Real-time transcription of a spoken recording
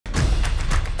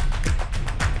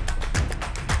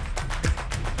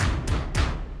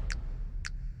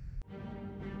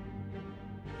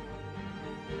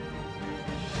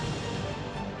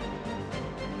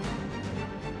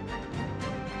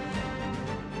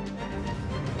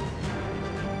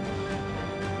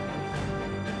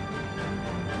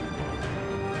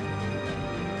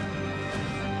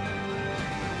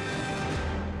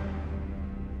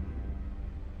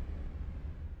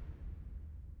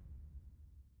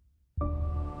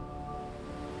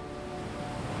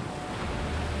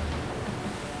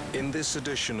In this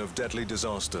edition of Deadly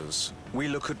Disasters, we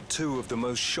look at two of the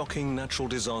most shocking natural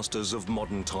disasters of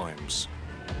modern times.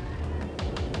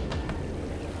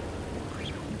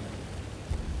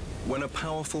 When a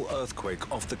powerful earthquake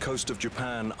off the coast of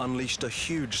Japan unleashed a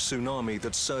huge tsunami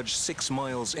that surged 6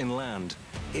 miles inland,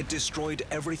 it destroyed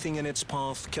everything in its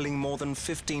path, killing more than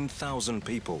 15,000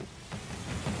 people.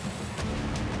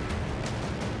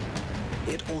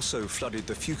 It also flooded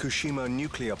the Fukushima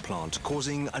nuclear plant,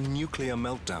 causing a nuclear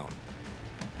meltdown.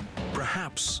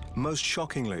 Perhaps most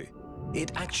shockingly,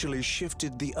 it actually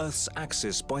shifted the Earth's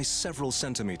axis by several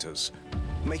centimeters,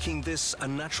 making this a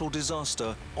natural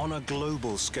disaster on a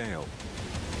global scale.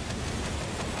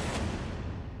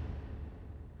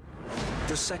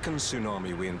 The second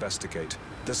tsunami we investigate,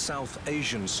 the South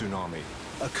Asian tsunami,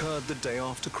 occurred the day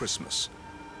after Christmas.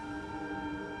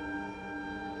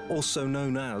 Also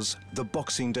known as the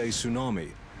Boxing Day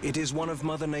tsunami, it is one of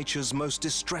Mother Nature's most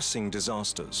distressing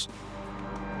disasters.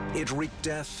 It wreaked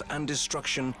death and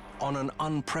destruction on an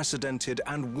unprecedented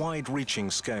and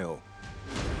wide-reaching scale.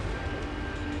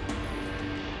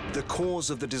 The cause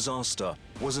of the disaster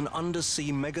was an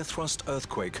undersea megathrust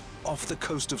earthquake off the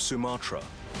coast of Sumatra.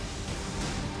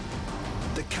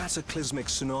 The cataclysmic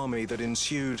tsunami that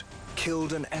ensued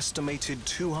killed an estimated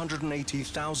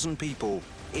 280,000 people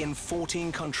in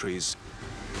 14 countries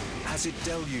as it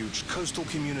deluged coastal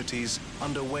communities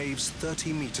under waves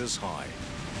 30 meters high.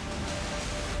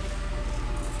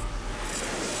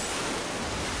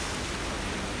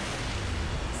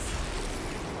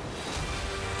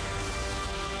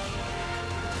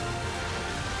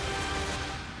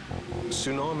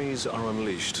 Tsunamis are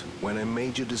unleashed when a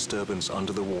major disturbance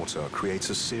under the water creates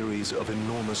a series of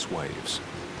enormous waves.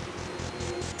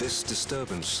 This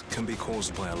disturbance can be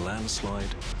caused by a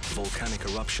landslide, volcanic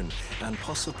eruption, and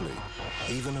possibly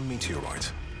even a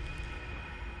meteorite.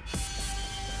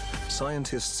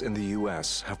 Scientists in the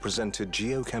US have presented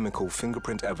geochemical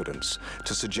fingerprint evidence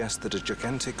to suggest that a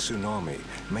gigantic tsunami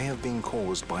may have been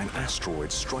caused by an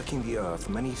asteroid striking the Earth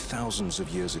many thousands of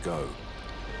years ago.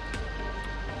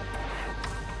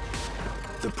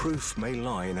 The proof may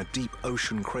lie in a deep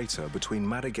ocean crater between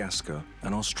Madagascar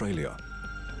and Australia.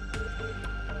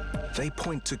 They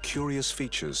point to curious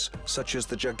features, such as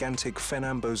the gigantic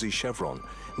Fenambosi chevron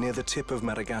near the tip of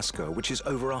Madagascar, which is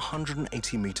over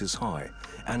 180 meters high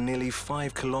and nearly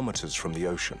 5 kilometers from the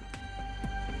ocean.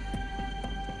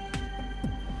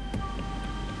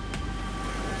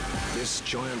 This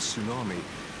giant tsunami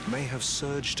may have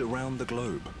surged around the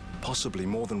globe, possibly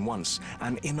more than once,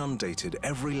 and inundated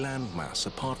every landmass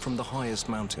apart from the highest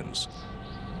mountains.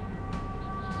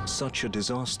 Such a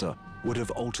disaster would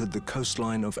have altered the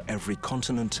coastline of every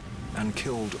continent and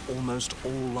killed almost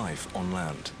all life on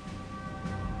land.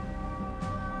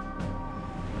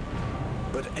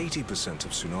 But 80%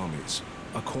 of tsunamis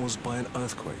are caused by an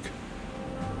earthquake.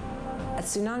 A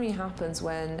tsunami happens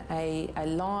when a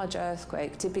large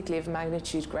earthquake, typically of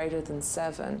magnitude greater than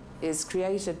 7, is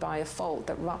created by a fault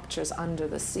that ruptures under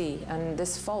the sea. And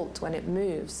this fault, when it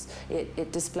moves,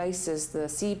 it displaces the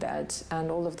seabed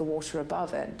and all of the water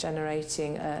above it,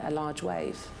 generating a large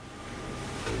wave.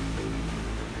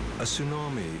 A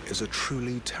tsunami is a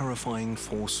truly terrifying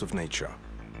force of nature.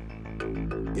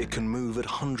 It can move at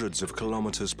hundreds of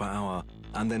kilometers per hour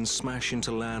and then smash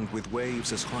into land with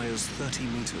waves as high as 30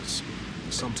 meters,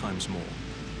 sometimes more.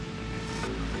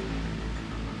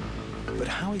 But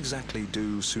how exactly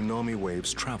do tsunami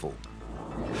waves travel?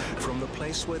 From the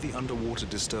place where the underwater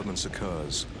disturbance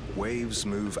occurs, waves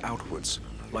move outwards,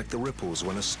 like the ripples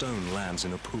when a stone lands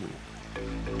in a pool.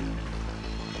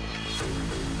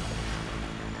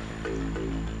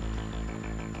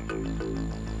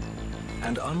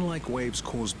 And unlike waves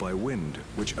caused by wind,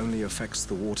 which only affects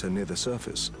the water near the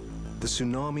surface, the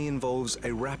tsunami involves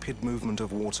a rapid movement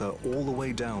of water all the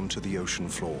way down to the ocean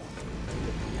floor.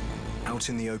 Out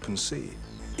in the open sea,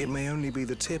 it may only be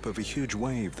the tip of a huge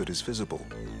wave that is visible.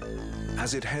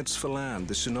 As it heads for land,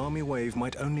 the tsunami wave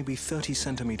might only be 30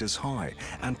 centimeters high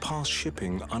and pass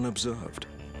shipping unobserved.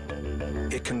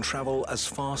 It can travel as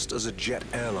fast as a jet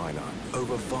airliner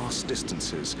over vast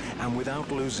distances and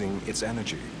without losing its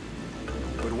energy.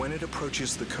 But when it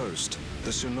approaches the coast,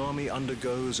 the tsunami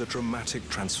undergoes a dramatic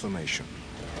transformation.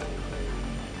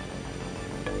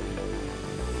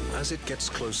 As it gets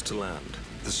close to land,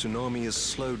 the tsunami is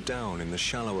slowed down in the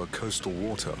shallower coastal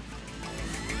water.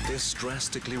 This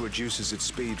drastically reduces its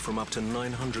speed from up to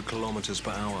 900 kilometers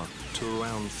per hour to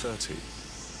around 30.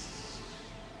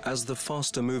 As the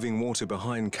faster-moving water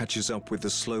behind catches up with the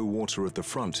slow water at the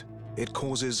front, it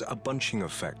causes a bunching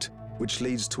effect, which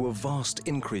leads to a vast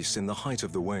increase in the height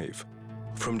of the wave,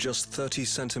 from just 30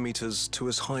 centimeters to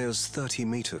as high as 30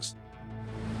 meters.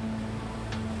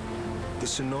 The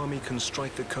tsunami can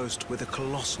strike the coast with a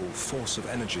colossal force of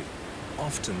energy,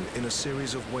 often in a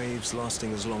series of waves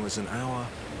lasting as long as an hour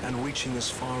and reaching as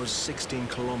far as 16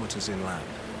 kilometers inland.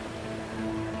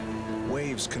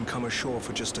 Waves can come ashore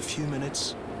for just a few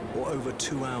minutes or over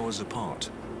 2 hours apart.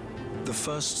 The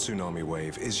first tsunami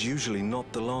wave is usually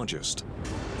not the largest.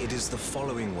 It is the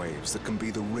following waves that can be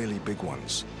the really big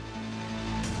ones.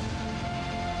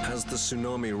 As the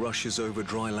tsunami rushes over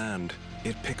dry land,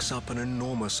 it picks up an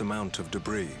enormous amount of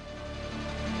debris.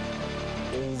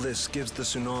 All this gives the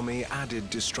tsunami added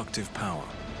destructive power.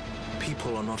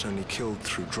 People are not only killed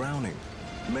through drowning,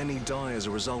 many die as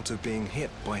a result of being hit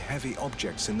by heavy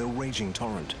objects in the raging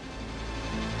torrent.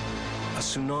 A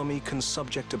tsunami can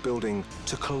subject a building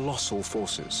to colossal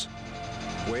forces.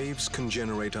 Waves can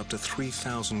generate up to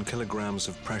 3,000 kilograms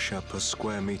of pressure per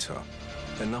square meter,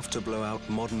 enough to blow out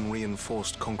modern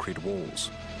reinforced concrete walls.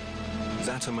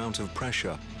 That amount of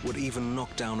pressure would even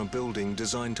knock down a building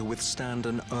designed to withstand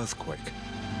an earthquake.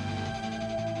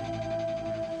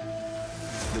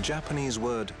 The Japanese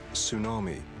word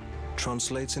tsunami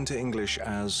translates into English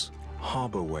as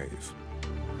harbor wave.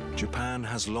 Japan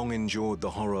has long endured the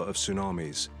horror of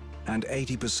tsunamis, and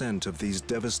 80% of these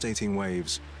devastating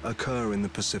waves occur in the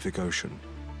Pacific Ocean.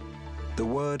 The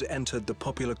word entered the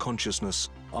popular consciousness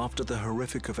after the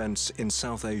horrific events in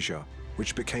South Asia,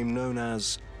 which became known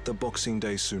as the Boxing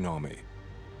Day tsunami.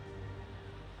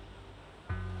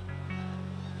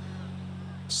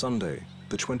 Sunday,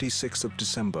 the 26th of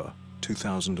December,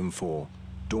 2004,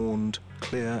 dawned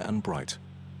clear and bright.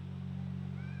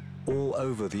 All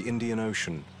over the Indian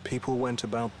Ocean, people went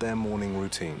about their morning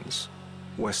routines.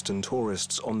 Western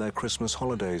tourists on their Christmas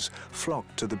holidays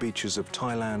flocked to the beaches of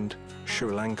Thailand,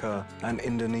 Sri Lanka, and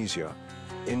Indonesia,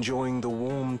 enjoying the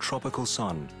warm tropical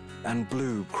sun and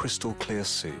blue crystal clear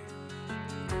sea.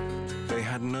 They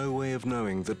had no way of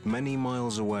knowing that many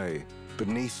miles away,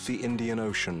 beneath the Indian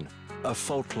Ocean, a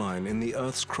fault line in the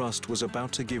Earth's crust was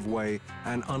about to give way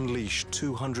and unleash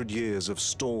 200 years of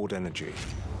stored energy.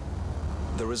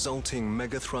 The resulting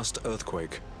megathrust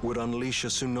earthquake would unleash a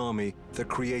tsunami that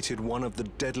created one of the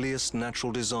deadliest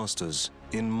natural disasters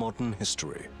in modern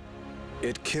history.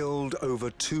 It killed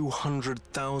over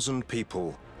 200,000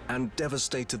 people and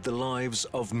devastated the lives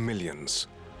of millions.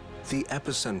 The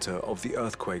epicenter of the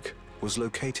earthquake was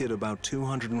located about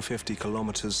 250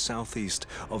 kilometers southeast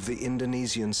of the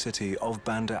Indonesian city of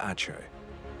Banda Aceh.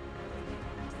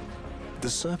 The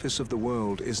surface of the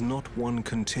world is not one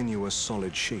continuous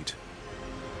solid sheet.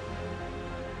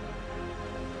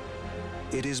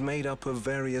 It is made up of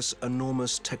various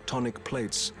enormous tectonic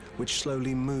plates which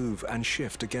slowly move and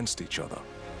shift against each other.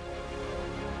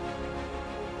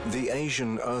 The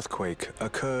Asian earthquake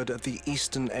occurred at the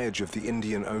eastern edge of the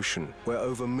Indian Ocean, where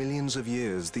over millions of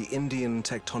years the Indian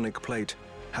tectonic plate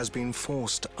has been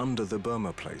forced under the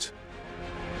Burma plate.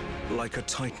 Like a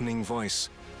tightening vice,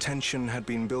 tension had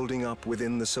been building up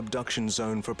within the subduction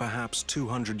zone for perhaps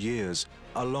 200 years,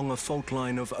 along a fault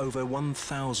line of over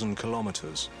 1,000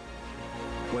 kilometers.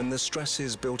 When the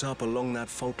stresses built up along that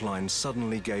fault line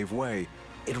suddenly gave way,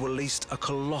 it released a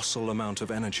colossal amount of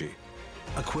energy,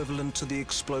 equivalent to the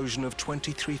explosion of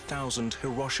 23,000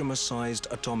 Hiroshima-sized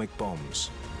atomic bombs.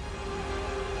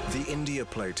 The India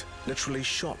plate literally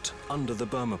shot under the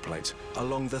Burma plate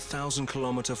along the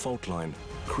 1,000-kilometer fault line,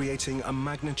 creating a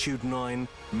magnitude 9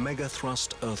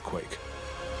 megathrust earthquake.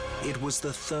 It was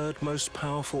the third most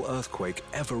powerful earthquake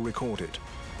ever recorded.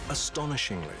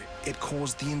 Astonishingly, it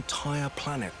caused the entire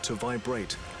planet to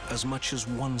vibrate as much as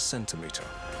 1 centimeter.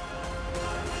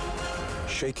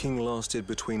 Shaking lasted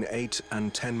between 8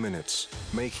 and 10 minutes,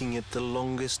 making it the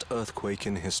longest earthquake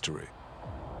in history.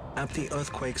 At the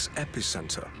earthquake's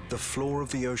epicenter, the floor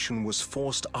of the ocean was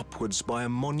forced upwards by a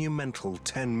monumental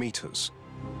 10 meters,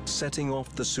 setting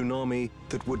off the tsunami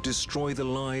that would destroy the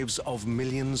lives of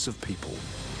millions of people.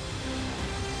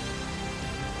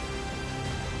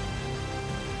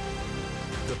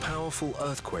 The powerful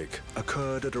earthquake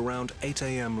occurred at around 8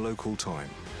 a.m. local time.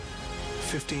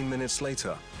 15 minutes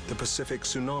later, the Pacific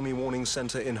Tsunami Warning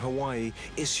Center in Hawaii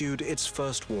issued its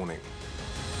first warning.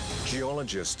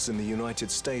 Geologists in the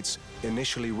United States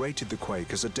initially rated the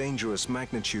quake as a dangerous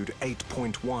magnitude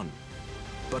 8.1.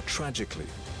 But tragically,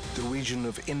 the region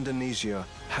of Indonesia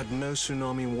had no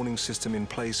tsunami warning system in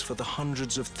place for the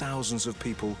hundreds of thousands of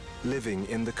people living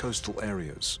in the coastal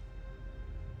areas.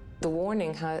 The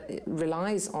warning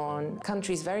relies on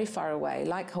countries very far away,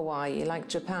 like Hawaii, like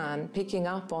Japan, picking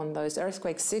up on those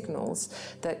earthquake signals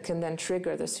that can then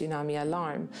trigger the tsunami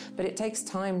alarm. But it takes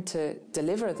time to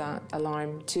deliver that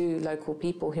alarm to local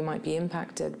people who might be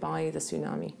impacted by the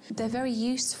tsunami. They're very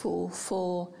useful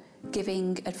for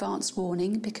giving advance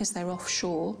warning because they're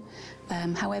offshore.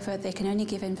 However, they can only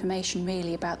give information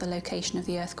really about the location of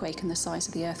the earthquake and the size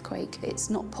of the earthquake. It's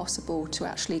not possible to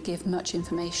actually give much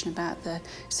information about the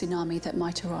tsunami that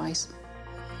might arise.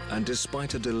 And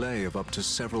despite a delay of up to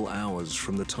several hours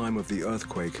from the time of the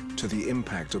earthquake to the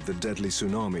impact of the deadly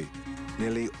tsunami,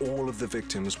 nearly all of the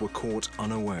victims were caught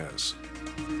unawares.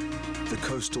 The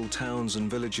coastal towns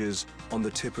and villages on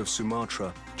the tip of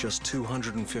Sumatra, just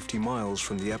 250 miles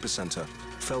from the epicenter,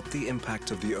 felt the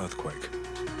impact of the earthquake.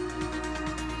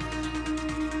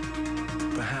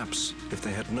 Perhaps, if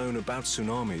they had known about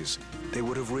tsunamis, they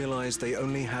would have realized they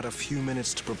only had a few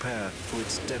minutes to prepare for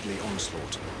its deadly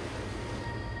onslaught.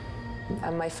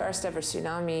 And my first ever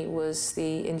tsunami was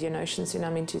the Indian Ocean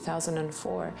tsunami in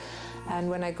 2004. And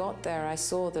when I got there, I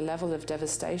saw the level of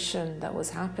devastation that was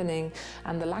happening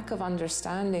and the lack of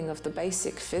understanding of the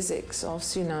basic physics of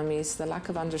tsunamis, the lack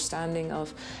of understanding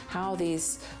of how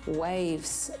these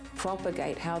waves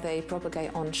propagate, how they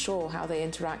propagate on shore, how they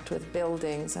interact with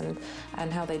buildings and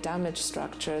how they damage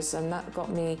structures. And that got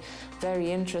me very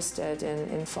interested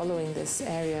in following this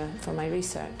area for my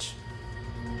research.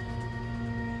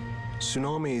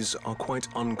 Tsunamis are quite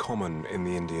uncommon in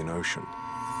the Indian Ocean.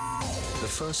 The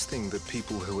first thing that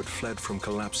people who had fled from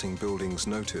collapsing buildings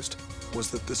noticed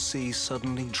was that the sea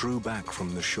suddenly drew back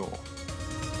from the shore.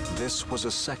 This was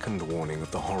a second warning of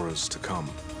the horrors to come,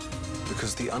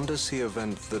 because the undersea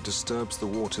event that disturbs the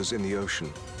waters in the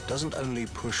ocean doesn't only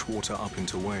push water up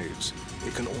into waves,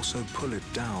 it can also pull it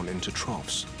down into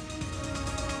troughs.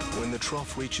 When the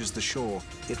trough reaches the shore,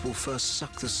 it will first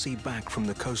suck the sea back from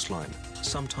the coastline,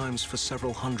 sometimes for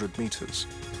several hundred meters.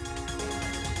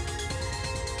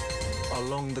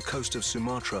 Along the coast of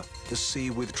Sumatra, the sea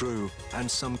withdrew, and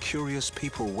some curious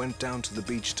people went down to the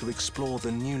beach to explore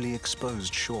the newly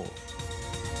exposed shore.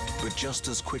 But just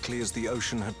as quickly as the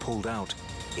ocean had pulled out,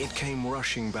 it came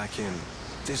rushing back in,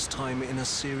 this time in a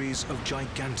series of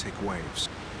gigantic waves.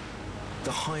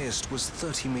 The highest was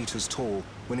 30 meters tall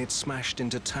when it smashed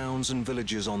into towns and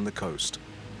villages on the coast.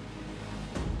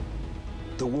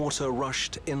 The water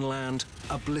rushed inland,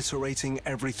 obliterating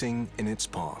everything in its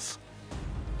path.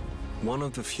 One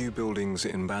of the few buildings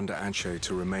in Banda Aceh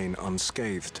to remain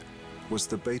unscathed was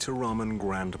the Baitur Rahman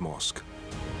Grand Mosque.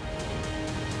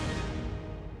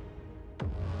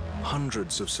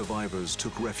 Hundreds of survivors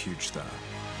took refuge there.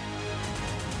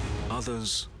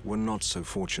 Others were not so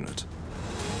fortunate.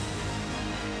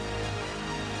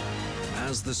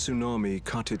 As the tsunami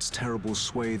cut its terrible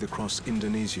swathe across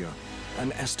Indonesia,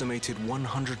 an estimated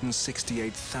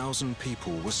 168,000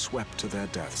 people were swept to their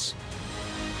deaths.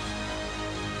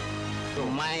 So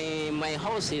my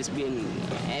house has been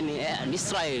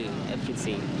destroyed,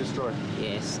 everything. Destroyed?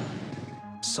 Yes.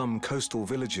 Some coastal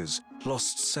villages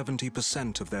lost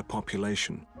 70% of their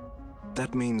population.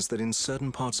 That means that in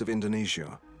certain parts of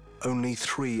Indonesia, only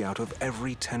 3 out of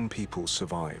every 10 people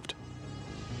survived.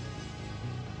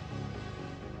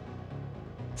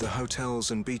 The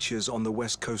hotels and beaches on the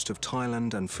west coast of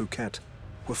Thailand and Phuket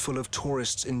were full of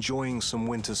tourists enjoying some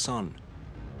winter sun.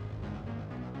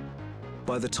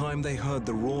 By the time they heard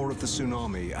the roar of the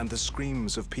tsunami and the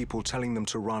screams of people telling them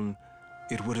to run,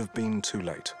 it would have been too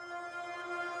late.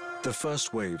 The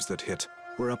first waves that hit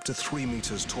were up to 3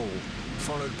 meters tall,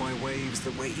 followed by waves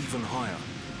that were even higher.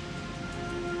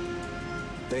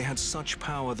 They had such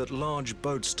power that large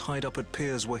boats tied up at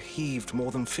piers were heaved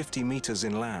more than 50 meters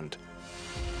inland.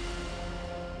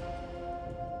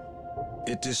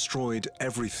 It destroyed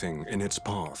everything in its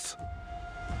path.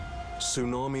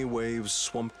 Tsunami waves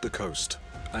swamped the coast,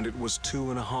 and it was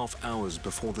 2.5 hours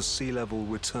before the sea level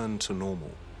returned to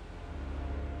normal.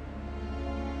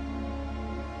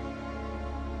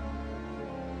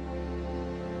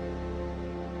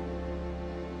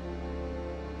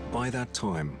 By that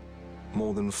time,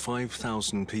 more than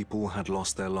 5,000 people had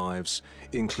lost their lives,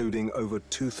 including over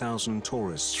 2,000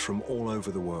 tourists from all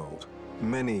over the world.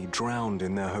 Many drowned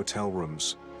in their hotel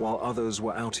rooms, while others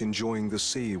were out enjoying the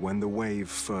sea when the wave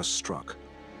first struck.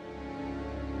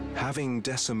 Having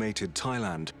decimated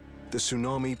Thailand, the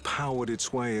tsunami powered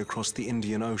its way across the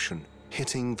Indian Ocean,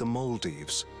 hitting the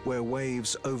Maldives, where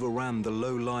waves overran the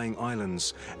low-lying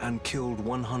islands and killed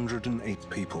 108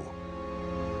 people.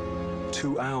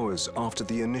 2 hours after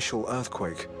the initial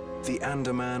earthquake, the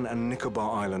Andaman and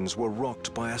Nicobar Islands were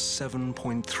rocked by a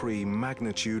 7.3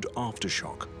 magnitude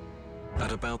aftershock.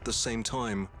 At about the same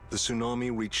time, the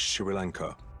tsunami reached Sri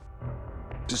Lanka.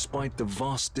 Despite the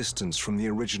vast distance from the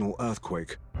original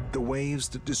earthquake, the waves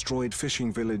that destroyed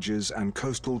fishing villages and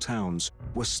coastal towns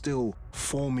were still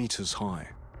 4 meters high.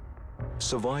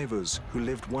 Survivors who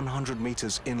lived 100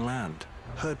 meters inland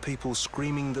heard people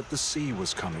screaming that the sea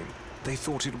was coming, They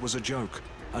thought it was a joke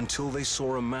until they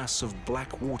saw a mass of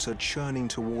black water churning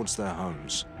towards their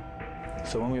homes.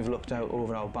 So when we've looked out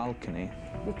over our balcony,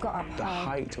 We've got the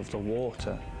height of the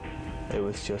water, it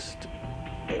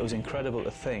was incredible to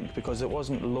think, because it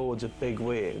wasn't loads of big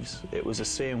waves, it was the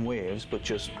same waves, but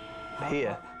just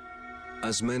here.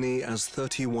 As many as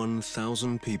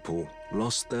 31,000 people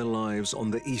lost their lives on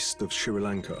the east of Sri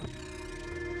Lanka.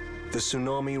 The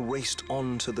tsunami raced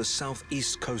on to the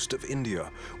southeast coast of India,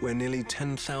 where nearly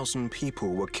 10,000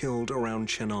 people were killed around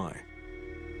Chennai.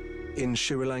 In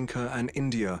Sri Lanka and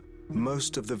India,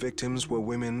 most of the victims were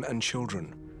women and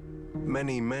children.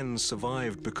 Many men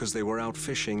survived because they were out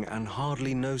fishing and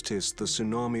hardly noticed the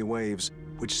tsunami waves,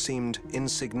 which seemed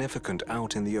insignificant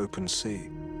out in the open sea.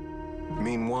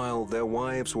 Meanwhile, their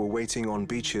wives were waiting on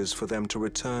beaches for them to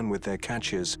return with their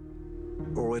catches,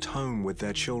 or at home with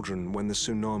their children when the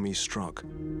tsunami struck.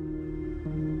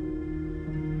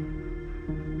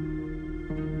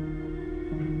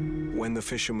 When the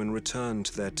fishermen returned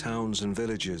to their towns and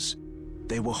villages,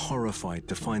 they were horrified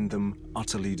to find them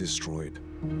utterly destroyed.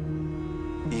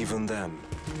 Even then,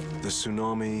 the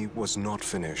tsunami was not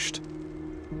finished.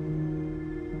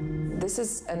 This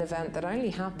is an event that only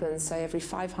happens, say, every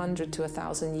 500 to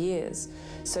 1,000 years.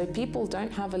 So people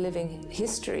don't have a living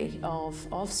history of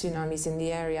tsunamis in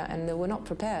the area, and they were not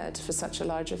prepared for such a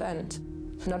large event.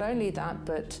 Not only that,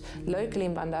 but locally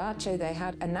in Banda Aceh, they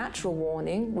had a natural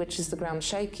warning, which is the ground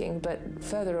shaking, but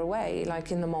further away,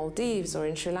 like in the Maldives or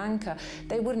in Sri Lanka,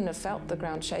 they wouldn't have felt the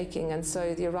ground shaking, and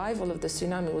so the arrival of the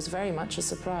tsunami was very much a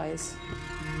surprise.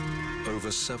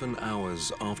 Over 7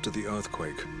 hours after the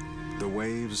earthquake, the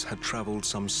waves had traveled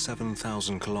some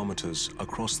 7,000 kilometers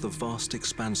across the vast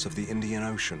expanse of the Indian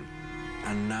Ocean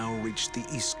and now reached the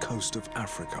east coast of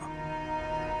Africa.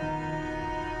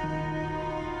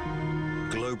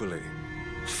 Globally,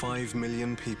 5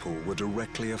 million people were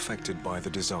directly affected by the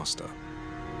disaster.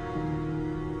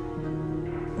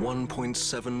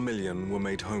 1.7 million were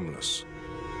made homeless,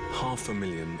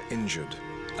 500,000 injured,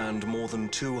 and more than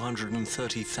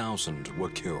 230,000 were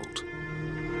killed.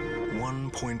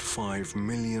 1.5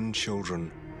 million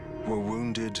children were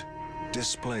wounded,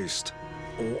 displaced,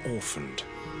 or orphaned.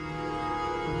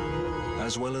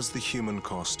 As well as the human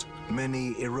cost,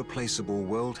 many irreplaceable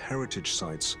World Heritage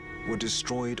sites were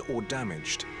destroyed or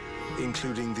damaged,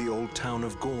 including the old town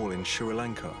of Galle in Sri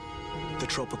Lanka, the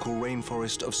tropical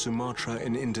rainforest of Sumatra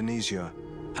in Indonesia,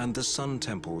 and the sun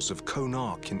temples of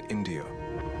Konark in India.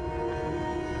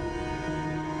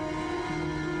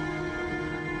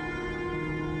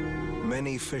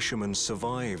 Many fishermen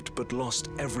survived but lost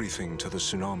everything to the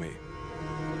tsunami.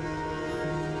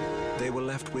 They were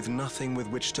left with nothing with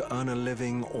which to earn a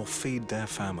living or feed their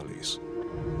families.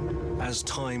 As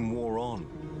time wore on,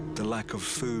 the lack of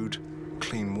food,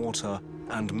 clean water,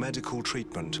 and medical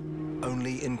treatment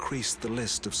only increased the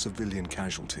list of civilian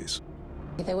casualties.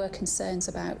 There were concerns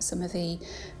about some of the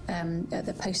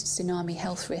post-tsunami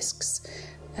health risks,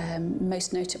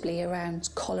 most notably around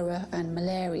cholera and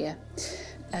malaria.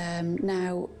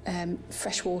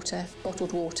 Fresh water,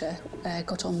 bottled water,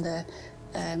 got on the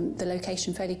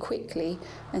location fairly quickly,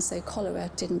 and so cholera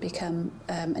didn't become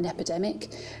an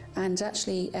epidemic, and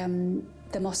actually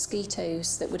the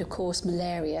mosquitoes that would have caused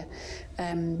malaria,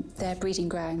 their breeding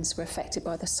grounds were affected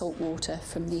by the salt water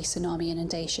from the tsunami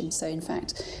inundation, so in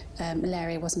fact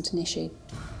malaria wasn't an issue.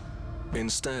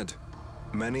 Instead,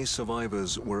 many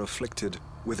survivors were afflicted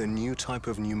with a new type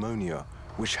of pneumonia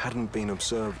which hadn't been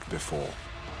observed before.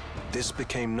 This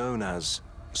became known as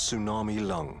tsunami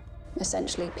lung.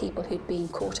 Essentially, people who'd been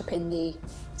caught up in the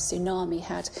tsunami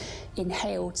had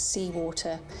inhaled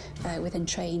seawater with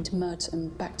entrained mud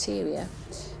and bacteria,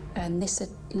 and this had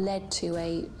led to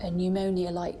a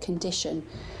pneumonia-like condition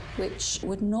which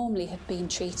would normally have been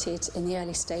treated in the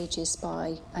early stages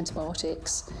by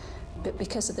antibiotics, but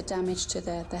because of the damage to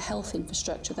the health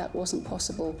infrastructure, that wasn't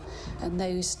possible, and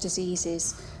those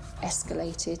diseases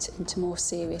escalated into more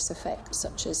serious effects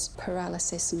such as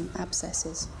paralysis and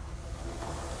abscesses.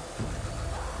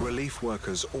 Relief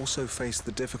workers also faced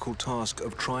the difficult task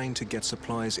of trying to get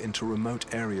supplies into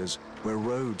remote areas where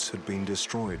roads had been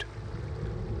destroyed.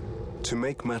 To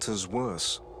make matters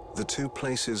worse, the two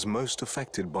places most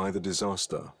affected by the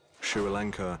disaster, Sri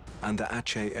Lanka and the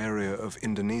Aceh area of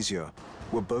Indonesia,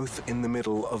 were both in the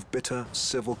middle of bitter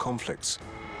civil conflicts,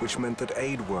 which meant that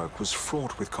aid work was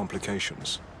fraught with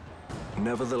complications.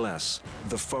 Nevertheless,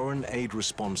 the foreign aid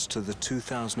response to the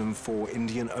 2004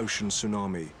 Indian Ocean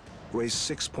tsunami raised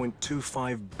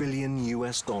 $6.25 billion,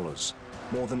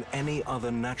 more than any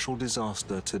other natural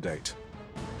disaster to date.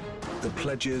 The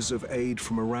pledges of aid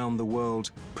from around the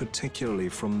world, particularly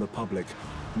from the public,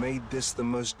 made this the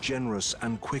most generous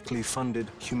and quickly funded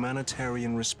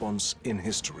humanitarian response in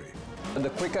history.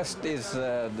 The quickest is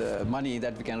the money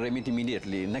that we can remit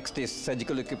immediately. Next is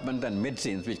surgical equipment and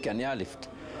medicines which can airlift.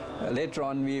 Later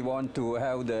on we want to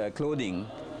have the clothing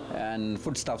and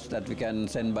foodstuffs that we can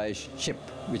send by ship,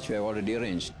 which we have already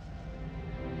arranged.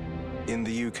 In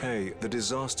the UK, the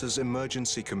Disasters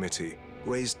Emergency Committee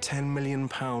raised £10 million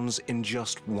in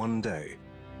just one day.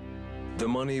 The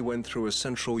money went through a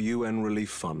central UN relief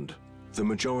fund, the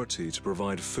majority to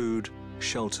provide food,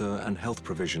 shelter and health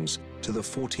provisions to the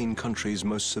 14 countries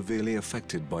most severely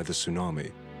affected by the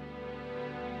tsunami.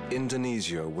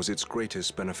 Indonesia was its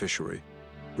greatest beneficiary,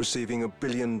 receiving $1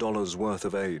 billion worth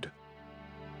of aid.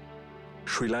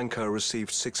 Sri Lanka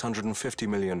received $650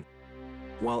 million,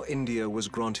 while India was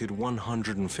granted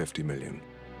 $150 million.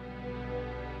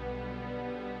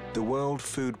 The World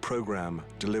Food Programme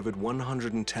delivered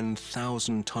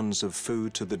 110,000 tons of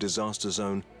food to the disaster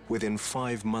zone within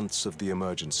 5 months of the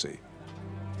emergency.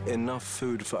 Enough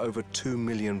food for over 2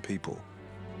 million people.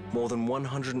 More than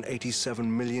 $187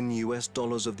 million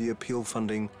of the appeal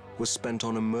funding was spent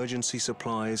on emergency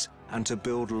supplies and to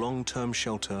build long-term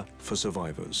shelter for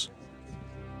survivors.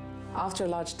 After a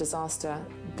large disaster,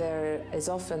 there is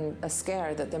often a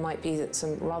scare that there might be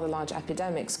some rather large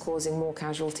epidemics causing more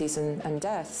casualties and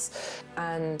deaths.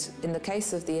 And in the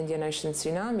case of the Indian Ocean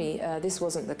tsunami, this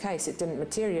wasn't the case. It didn't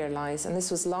materialize. And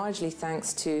this was largely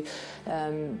thanks to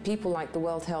people like the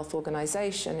World Health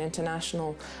Organization,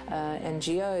 international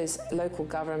NGOs, local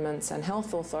governments and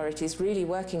health authorities really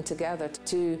working together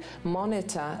to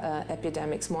monitor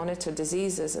epidemics, monitor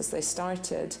diseases as they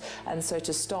started, and so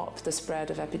to stop the spread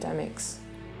of epidemics.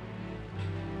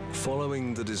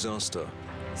 Following the disaster,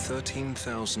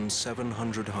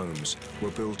 13,700 homes were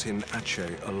built in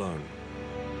Aceh alone.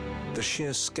 The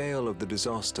sheer scale of the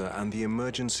disaster and the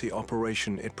emergency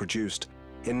operation it produced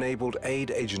enabled aid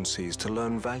agencies to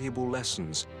learn valuable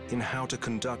lessons in how to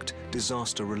conduct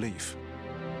disaster relief.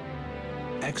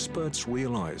 Experts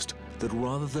realized that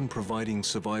rather than providing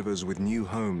survivors with new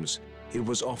homes, it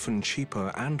was often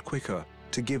cheaper and quicker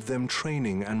to give them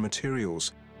training and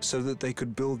materials so that they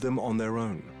could build them on their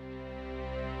own.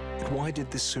 But why did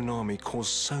this tsunami cause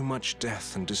so much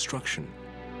death and destruction?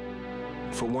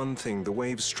 For one thing, the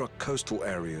waves struck coastal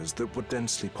areas that were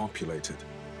densely populated.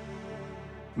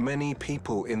 Many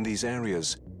people in these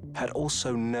areas had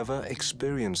also never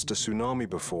experienced a tsunami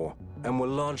before and were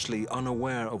largely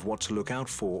unaware of what to look out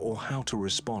for or how to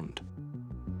respond.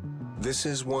 This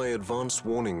is why advanced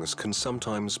warnings can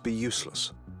sometimes be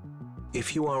useless.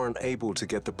 If you are unable to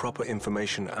get the proper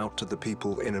information out to the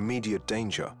people in immediate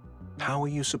danger, how are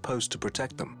you supposed to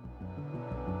protect them?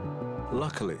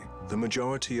 Luckily, the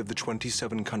majority of the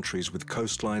 27 countries with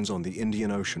coastlines on the Indian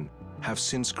Ocean have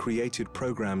since created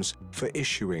programs for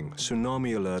issuing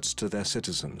tsunami alerts to their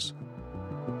citizens.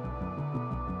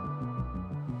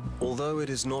 Although it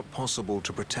is not possible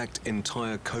to protect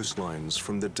entire coastlines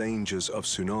from the dangers of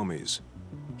tsunamis,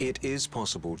 it is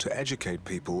possible to educate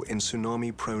people in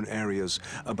tsunami-prone areas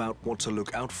about what to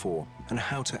look out for and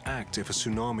how to act if a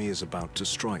tsunami is about to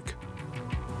strike.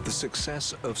 The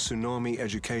success of tsunami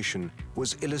education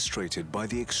was illustrated by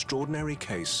the extraordinary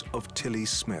case of Tilly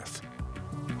Smith.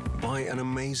 By an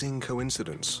amazing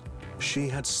coincidence, she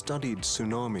had studied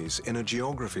tsunamis in a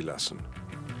geography lesson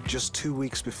just 2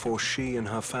 weeks before she and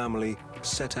her family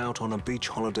set out on a beach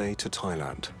holiday to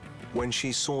Thailand. When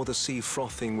she saw the sea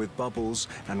frothing with bubbles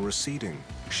and receding,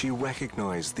 she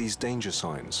recognized these danger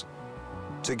signs.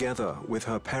 Together with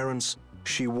her parents,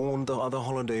 she warned the other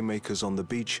holidaymakers on the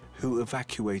beach who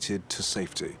evacuated to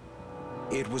safety.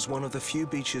 It was one of the few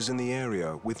beaches in the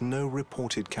area with no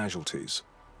reported casualties.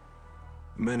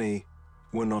 Many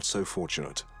were not so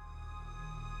fortunate.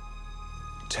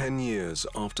 10 years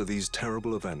after these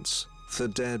terrible events, the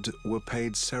dead were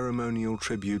paid ceremonial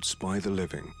tributes by the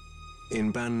living.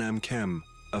 In Ban Nam Kem,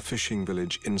 a fishing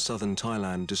village in southern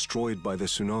Thailand destroyed by the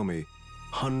tsunami,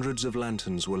 hundreds of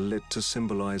lanterns were lit to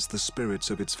symbolize the spirits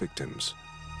of its victims.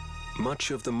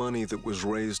 Much of the money that was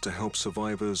raised to help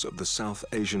survivors of the South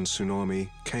Asian tsunami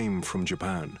came from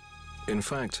Japan. In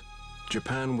fact,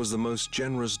 Japan was the most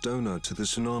generous donor to the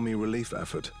tsunami relief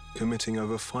effort, committing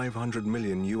over $500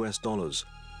 million,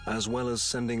 as well as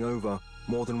sending over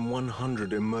more than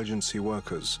 100 emergency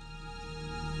workers.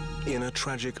 In a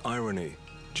tragic irony,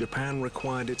 Japan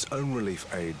required its own relief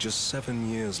aid just 7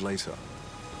 years later.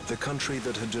 The country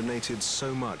that had donated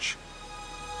so much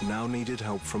now needed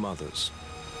help from others.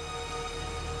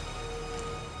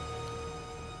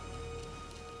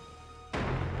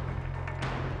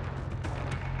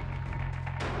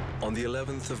 On the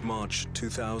 11th of March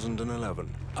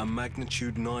 2011, a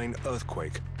magnitude 9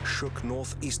 earthquake shook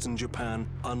northeastern Japan,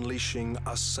 unleashing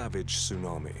a savage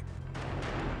tsunami.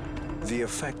 The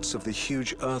effects of the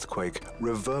huge earthquake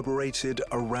reverberated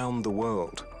around the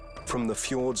world, from the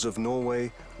fjords of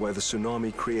Norway, where the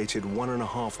tsunami created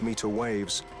 1.5-meter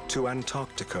waves, to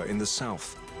Antarctica in the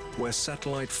south, where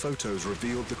satellite photos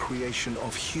revealed the creation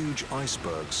of huge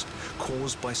icebergs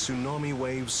caused by tsunami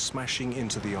waves smashing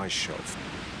into the ice shelf.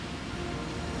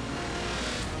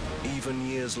 Even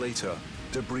years later,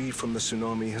 debris from the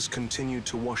tsunami has continued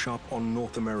to wash up on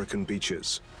North American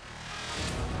beaches.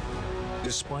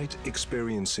 Despite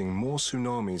experiencing more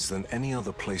tsunamis than any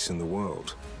other place in the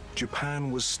world,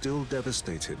 Japan was still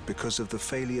devastated because of the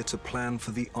failure to plan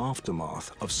for the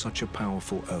aftermath of such a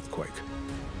powerful earthquake.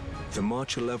 The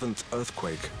March 11th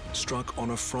earthquake struck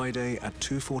on a Friday at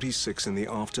 2:46 in the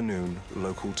afternoon,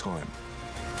 local time.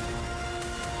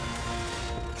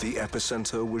 The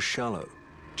epicenter was shallow,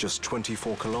 just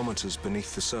 24 kilometers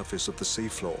beneath the surface of the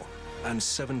seafloor, and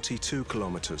 72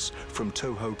 kilometers from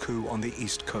Tohoku on the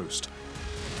east coast.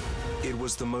 It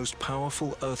was the most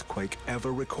powerful earthquake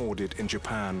ever recorded in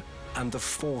Japan, and the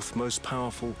 4th most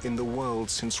powerful in the world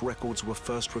since records were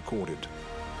first recorded.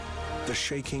 The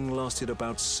shaking lasted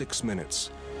about 6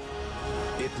 minutes.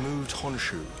 It moved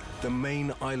Honshu, the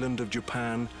main island of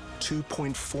Japan,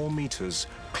 2.4 meters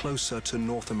closer to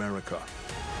North America.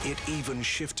 It even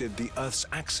shifted the Earth's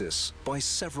axis by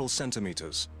several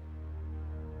centimeters.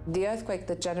 The earthquake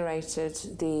that generated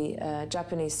the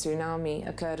Japanese tsunami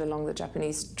occurred along the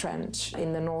Japanese Trench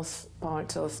in the north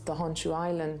part of the Honshu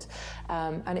Island,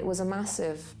 and it was a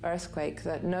massive earthquake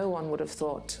that no one would have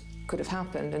thought could have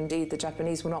happened. Indeed, the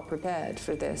Japanese were not prepared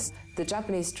for this. The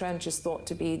Japanese Trench is thought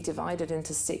to be divided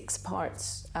into 6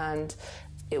 parts, and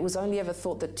it was only ever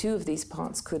thought that 2 of these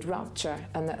parts could rupture,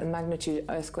 and that a magnitude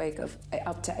earthquake of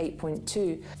up to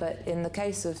 8.2. But in the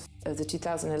case of the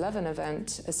 2011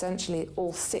 event, essentially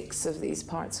all 6 of these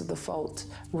parts of the fault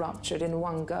ruptured in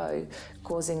one go,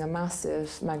 causing a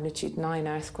massive magnitude 9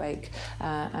 earthquake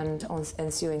and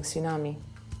ensuing tsunami.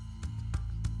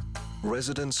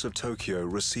 Residents of Tokyo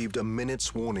received a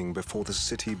minute's warning before the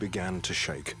city began to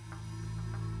shake.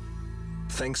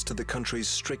 Thanks to the country's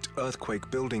strict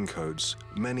earthquake building codes,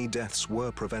 many deaths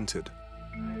were prevented.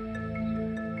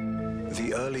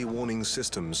 The early warning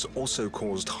systems also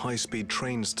caused high-speed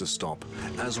trains to stop,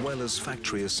 as well as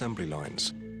factory assembly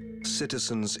lines.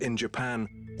 Citizens in Japan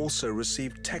also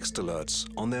received text alerts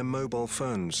on their mobile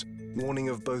phones, warning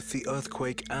of both the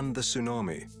earthquake and the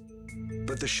tsunami.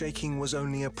 But the shaking was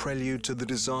only a prelude to the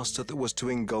disaster that was to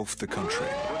engulf the country.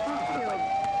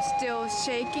 Still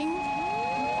shaking.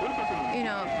 You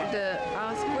know, the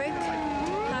earthquake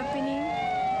happening.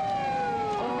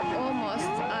 Almost,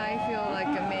 I feel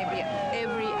like maybe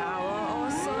every hour or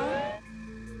so.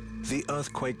 The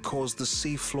earthquake caused the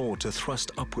sea floor to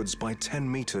thrust upwards by 10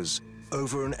 meters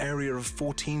over an area of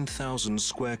 14,000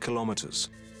 square kilometers,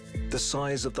 the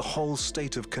size of the whole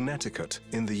state of Connecticut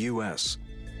in the US.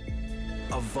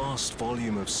 A vast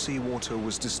volume of seawater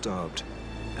was disturbed,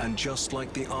 and just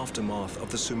like the aftermath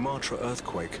of the Sumatra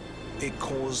earthquake, it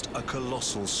caused a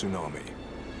colossal tsunami.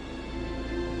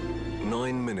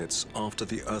 9 minutes after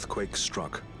the earthquake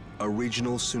struck, a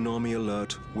regional tsunami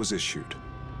alert was issued.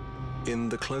 In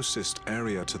the closest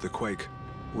area to the quake,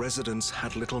 residents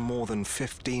had little more than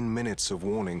 15 minutes of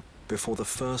warning before the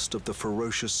first of the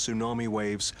ferocious tsunami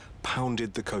waves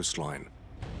pounded the coastline.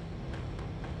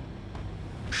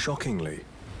 Shockingly,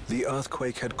 the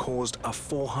earthquake had caused a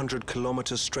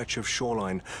 400-kilometer stretch of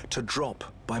shoreline to drop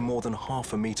by more than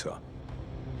half a meter.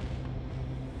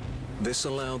 This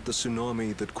allowed the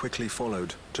tsunami that quickly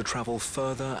followed to travel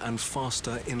further and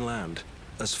faster inland,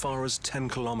 as far as 10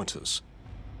 kilometers.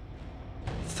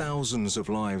 Thousands of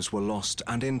lives were lost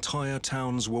and entire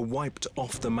towns were wiped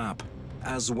off the map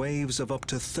as waves of up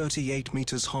to 38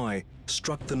 meters high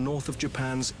struck the north of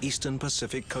Japan's eastern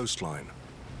Pacific coastline.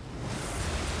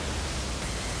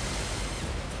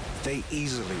 They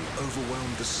easily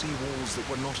overwhelmed the seawalls that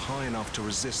were not high enough to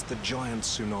resist the giant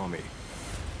tsunami.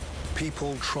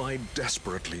 People tried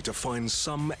desperately to find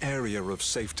some area of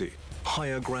safety,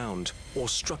 higher ground, or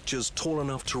structures tall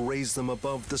enough to raise them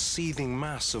above the seething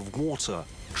mass of water,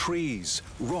 trees,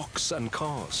 rocks, and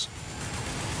cars.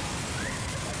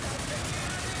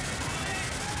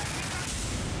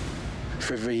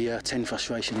 For every 10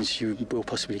 frustrations, you will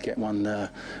possibly get one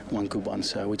good one.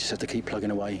 So we just have to keep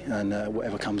plugging away, and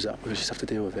whatever comes up, we just have to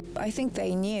deal with it. I think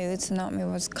they knew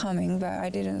tsunami was coming, but I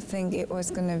didn't think it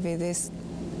was going to be this,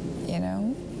 you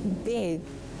know, big.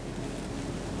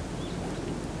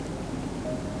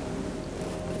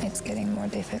 It's getting more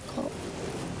difficult.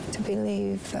 to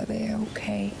believe that they're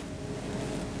okay.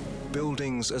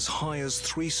 Buildings as high as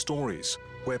 3 stories,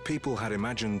 where people had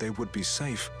imagined they would be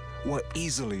safe, were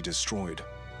easily destroyed.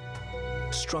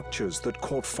 Structures that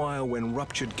caught fire when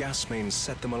ruptured gas mains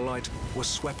set them alight were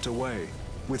swept away,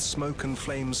 with smoke and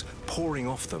flames pouring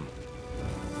off them.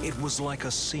 It was like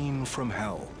a scene from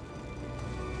hell.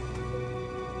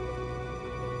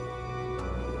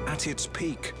 At its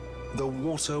peak, the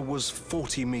water was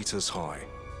 40 meters high.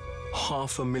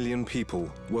 500,000 people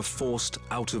were forced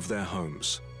out of their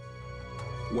homes.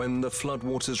 When the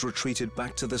floodwaters retreated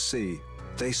back to the sea,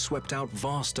 they swept out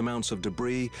vast amounts of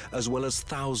debris as well as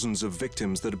thousands of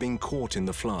victims that had been caught in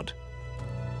the flood.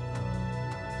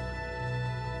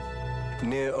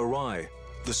 Near Arai,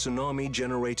 the tsunami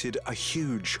generated a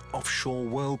huge offshore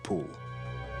whirlpool.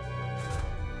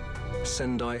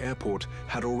 Sendai Airport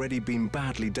had already been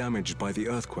badly damaged by the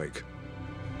earthquake.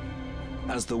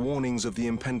 As the warnings of the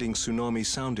impending tsunami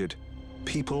sounded,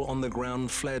 people on the ground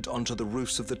fled onto the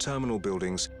roofs of the terminal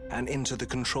buildings and into the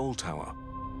control tower.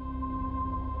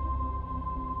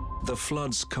 The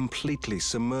floods completely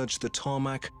submerged the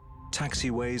tarmac,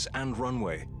 taxiways and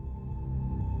runway,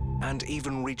 and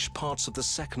even reached parts of the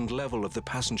second level of the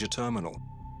passenger terminal.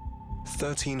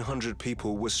 1,300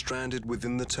 people were stranded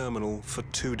within the terminal for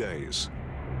 2 days.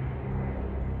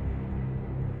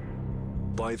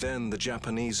 By then, the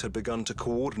Japanese had begun to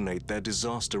coordinate their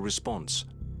disaster response.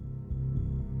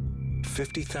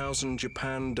 50,000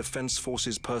 Japan Defense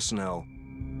Forces personnel,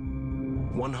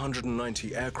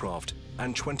 190 aircraft,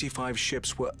 and 25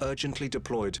 ships were urgently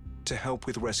deployed to help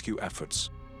with rescue efforts.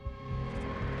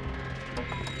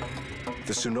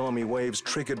 The tsunami waves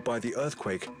triggered by the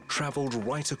earthquake traveled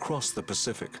right across the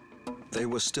Pacific. They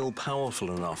were still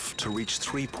powerful enough to reach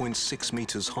 3.6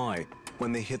 meters high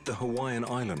when they hit the Hawaiian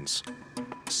Islands.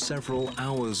 Several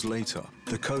hours later,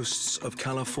 the coasts of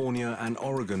California and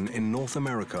Oregon in North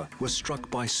America were struck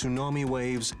by tsunami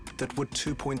waves that were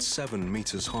 2.7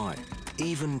 meters high.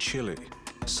 Even Chile,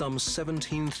 some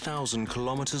 17,000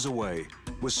 kilometers away,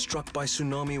 was struck by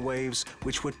tsunami waves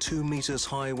which were 2 meters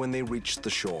high when they reached the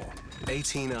shore.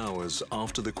 18 hours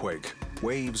after the quake,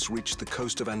 waves reached the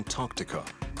coast of Antarctica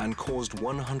and caused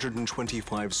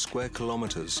 125 square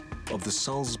kilometers of the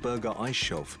Salzburger ice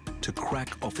shelf to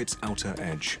crack off its outer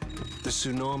edge. The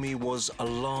tsunami was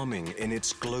alarming in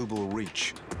its global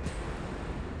reach.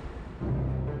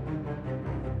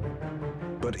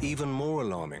 But even more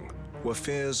alarming were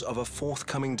fears of a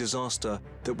forthcoming disaster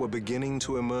that were beginning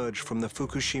to emerge from the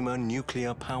Fukushima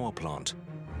nuclear power plant,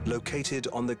 located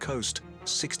on the coast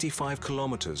 65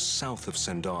 kilometers south of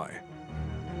Sendai.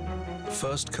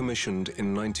 First commissioned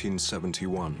in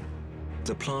 1971,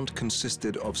 the plant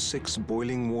consisted of 6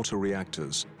 boiling water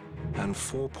reactors and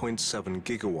 4.7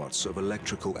 gigawatts of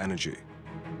electrical energy,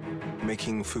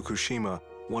 making Fukushima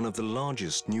one of the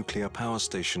largest nuclear power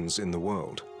stations in the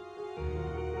world.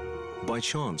 By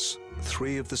chance,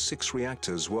 3 of the 6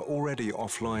 reactors were already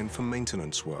offline for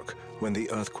maintenance work when the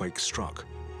earthquake struck.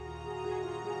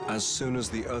 As soon as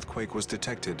the earthquake was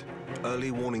detected,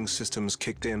 early warning systems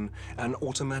kicked in and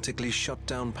automatically shut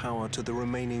down power to the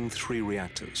remaining 3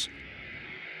 reactors.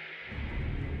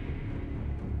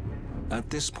 At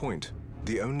this point,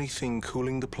 the only thing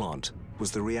cooling the plant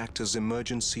was the reactor's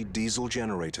emergency diesel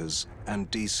generators and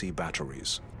DC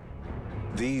batteries.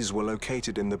 These were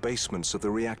located in the basements of the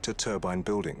reactor turbine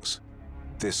buildings.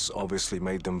 This obviously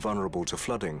made them vulnerable to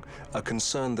flooding, a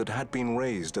concern that had been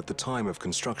raised at the time of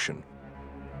construction.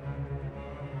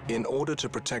 In order to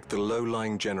protect the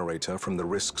low-lying generator from the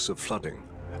risks of flooding,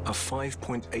 a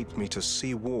 5.8-meter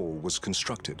sea wall was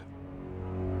constructed.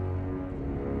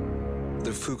 The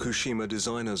Fukushima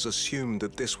designers assumed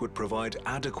that this would provide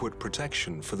adequate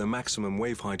protection for the maximum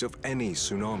wave height of any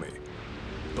tsunami,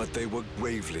 but they were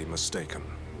gravely mistaken.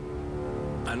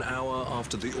 An hour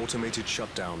after the automated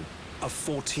shutdown, a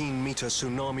 14-meter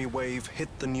tsunami wave hit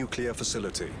the nuclear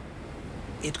facility.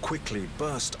 It quickly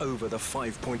burst over the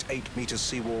 5.8-meter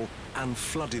seawall and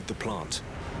flooded the plant,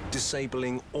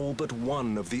 disabling all but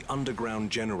one of the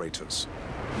underground generators.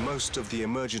 Most of the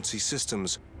emergency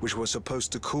systems, which were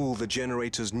supposed to cool the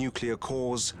generator's nuclear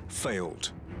cores,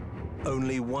 failed.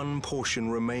 Only one portion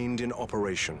remained in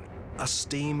operation, a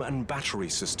steam and battery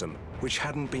system which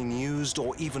hadn't been used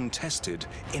or even tested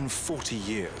in 40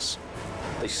 years.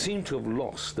 They seem to have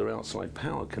lost their outside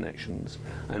power connections,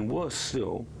 and worse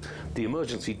still, the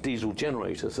emergency diesel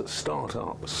generators that start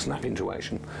up snap into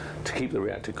action to keep the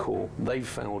reactor cool. They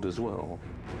failed as well.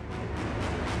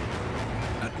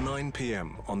 At 9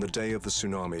 p.m. on the day of the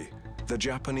tsunami, the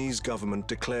Japanese government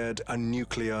declared a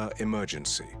nuclear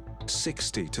emergency.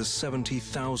 60 to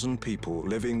 70,000 people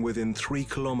living within 3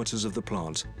 kilometers of the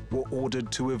plant were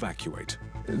ordered to evacuate.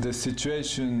 The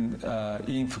situation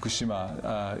in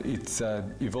Fukushima, it's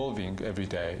evolving every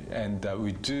day, and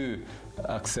we do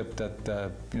accept that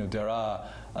there are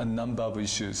a number of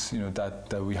issues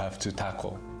that we have to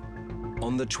tackle.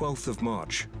 On the 12th of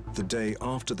March, the day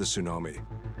after the tsunami,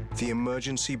 the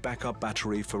emergency backup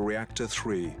battery for Reactor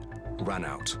 3 ran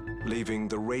out, leaving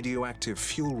the radioactive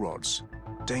fuel rods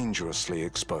dangerously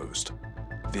exposed.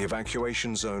 The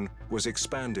evacuation zone was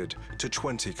expanded to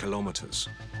 20 kilometers.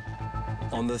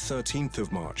 On the 13th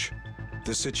of March,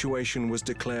 the situation was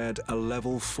declared a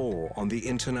level 4 on the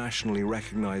internationally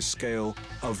recognized scale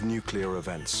of nuclear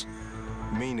events,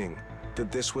 meaning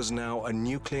that this was now a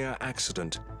nuclear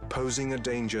accident posing a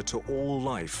danger to all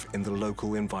life in the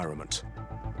local environment.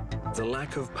 The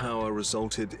lack of power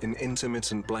resulted in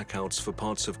intermittent blackouts for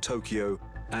parts of Tokyo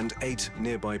and 8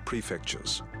 nearby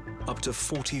prefectures. Up to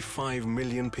 45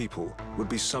 million people would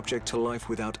be subject to life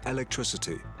without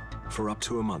electricity for up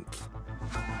to a month.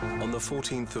 On the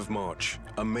 14th of March,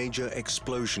 a major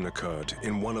explosion occurred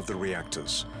in one of the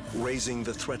reactors, raising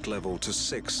the threat level to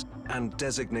 6 and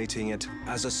designating it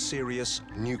as a serious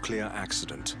nuclear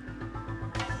accident.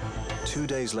 2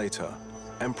 days later,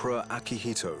 Emperor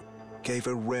Akihito gave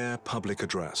a rare public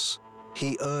address.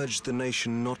 He urged the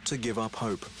nation not to give up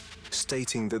hope,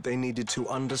 stating that they needed to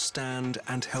understand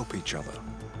and help each other.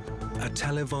 A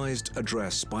televised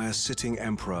address by a sitting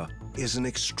emperor is an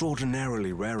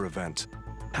extraordinarily rare event,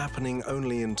 happening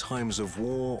only in times of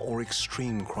war or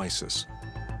extreme crisis.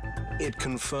 It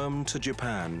confirmed to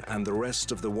Japan and the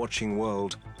rest of the watching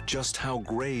world just how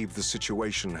grave the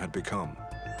situation had become.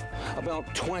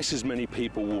 About twice as many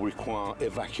people will require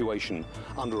evacuation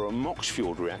under a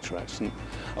MOX-fueled reactor accident.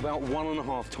 About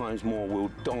 1.5 times more will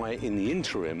die in the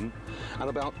interim, and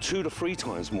about 2 to 3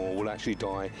 times more will actually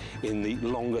die in the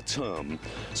longer term.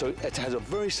 So it has a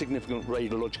very significant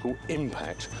radiological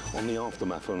impact on the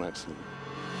aftermath of an accident.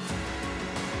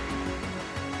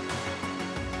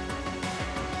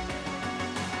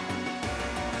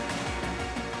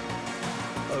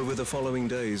 Over the following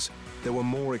days, there were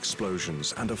more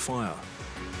explosions and a fire.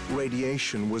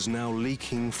 Radiation was now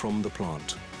leaking from the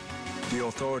plant. The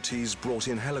authorities brought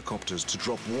in helicopters to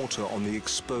drop water on the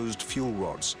exposed fuel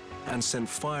rods and sent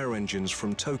fire engines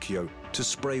from Tokyo to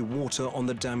spray water on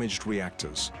the damaged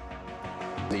reactors.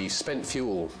 The spent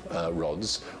fuel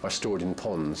rods are stored in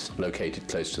ponds located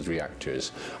close to the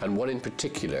reactors, and one in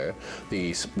particular,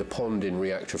 the pond in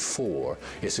reactor 4,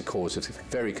 is a cause of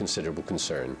very considerable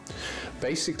concern.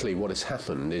 Basically what has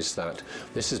happened is that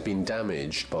this has been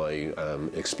damaged by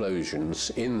explosions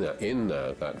in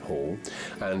that hole,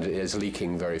 and it is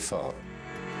leaking very far.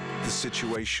 The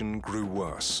situation grew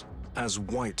worse as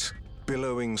white,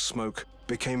 billowing smoke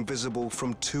became visible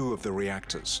from 2 of the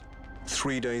reactors.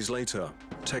 3 days later,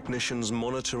 technicians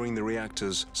monitoring the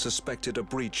reactors suspected a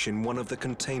breach in one of the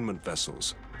containment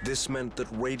vessels. This meant that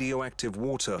radioactive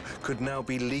water could now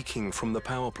be leaking from the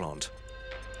power plant.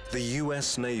 The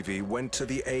US Navy went to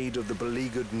the aid of the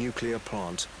beleaguered nuclear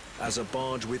plant as a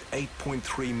barge with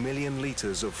 8.3 million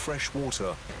liters of fresh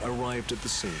water arrived at the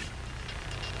scene.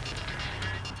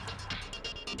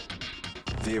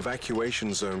 The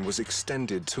evacuation zone was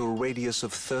extended to a radius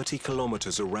of 30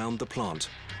 kilometers around the plant,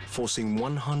 forcing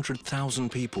 100,000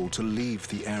 people to leave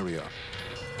the area.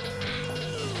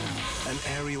 An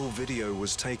aerial video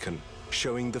was taken,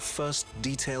 showing the first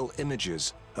detailed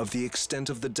images of the extent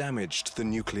of the damage to the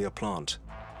nuclear plant.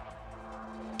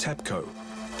 TEPCO,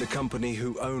 the company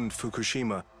who owned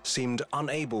Fukushima, seemed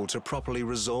unable to properly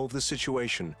resolve the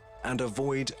situation and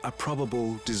avoid a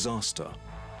probable disaster.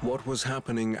 What was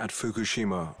happening at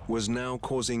Fukushima was now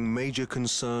causing major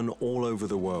concern all over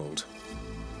the world.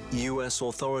 US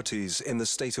authorities in the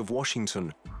state of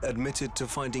Washington admitted to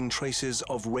finding traces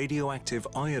of radioactive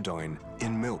iodine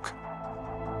in milk.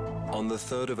 On the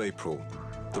 3rd of April,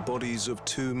 the bodies of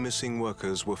 2 missing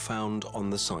workers were found on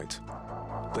the site.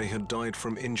 They had died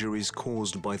from injuries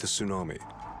caused by the tsunami.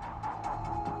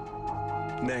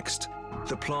 Next,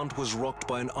 the plant was rocked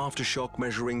by an aftershock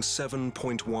measuring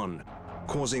 7.1,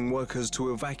 causing workers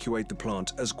to evacuate the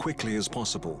plant as quickly as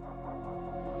possible.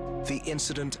 The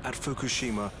incident at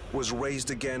Fukushima was raised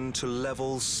again to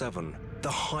level 7, the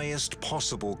highest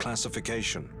possible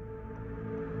classification.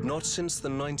 Not since the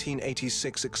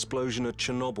 1986 explosion at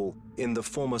Chernobyl in the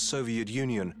former Soviet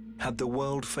Union had the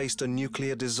world faced a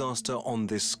nuclear disaster on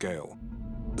this scale.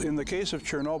 In the case of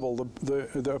Chernobyl,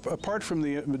 apart from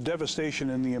the devastation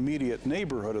in the immediate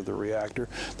neighborhood of the reactor,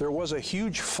 there was a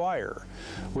huge fire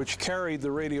which carried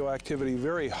the radioactivity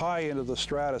very high into the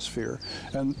stratosphere.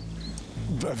 And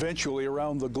eventually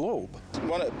around the globe.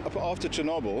 After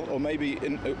Chernobyl, or maybe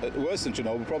worse than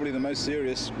Chernobyl, probably the most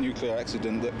serious nuclear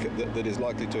accident that is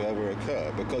likely to ever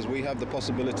occur, because we have the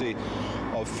possibility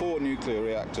of 4 nuclear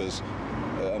reactors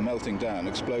melting down,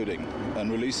 exploding,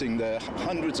 and releasing their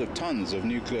hundreds of tons of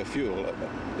nuclear fuel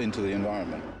into the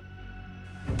environment.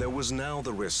 There was now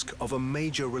the risk of a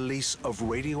major release of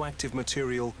radioactive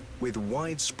material with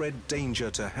widespread danger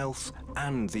to health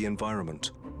and the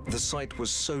environment. The site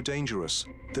was so dangerous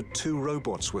that 2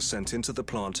 robots were sent into the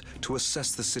plant to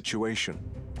assess the situation.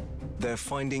 Their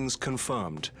findings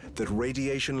confirmed that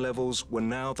radiation levels were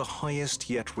now the highest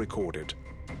yet recorded.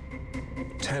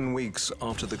 10 weeks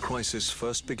after the crisis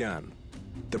first began,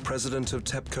 the president of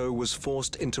TEPCO was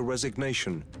forced into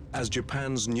resignation as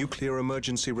Japan's Nuclear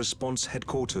Emergency Response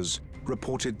Headquarters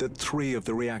reported that 3 of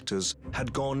the reactors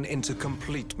had gone into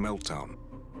complete meltdown.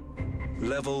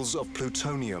 Levels of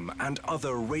plutonium and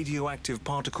other radioactive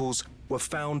particles were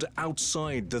found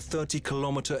outside the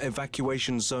 30-kilometer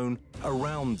evacuation zone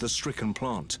around the stricken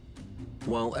plant.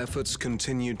 While efforts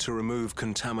continued to remove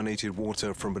contaminated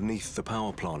water from beneath the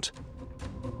power plant,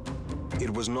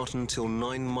 it was not until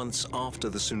 9 months after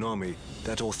the tsunami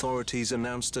that authorities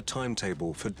announced a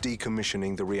timetable for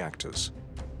decommissioning the reactors.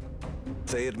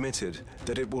 They admitted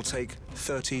that it will take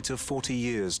 30 to 40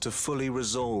 years to fully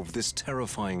resolve this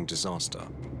terrifying disaster.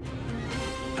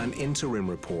 An interim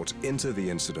report into the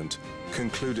incident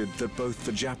concluded that both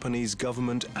the Japanese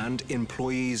government and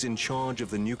employees in charge of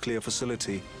the nuclear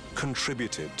facility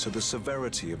contributed to the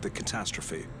severity of the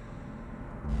catastrophe.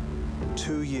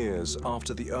 2 years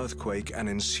after the earthquake and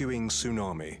ensuing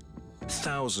tsunami,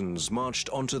 thousands marched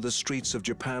onto the streets of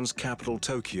Japan's capital,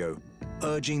 Tokyo,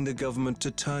 urging the government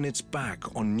to turn its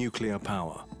back on nuclear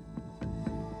power.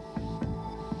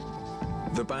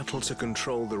 The battle to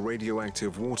control the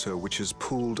radioactive water which is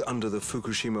pooled under the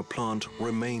Fukushima plant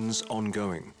remains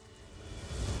ongoing.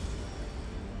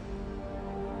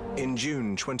 In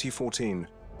June 2014,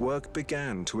 work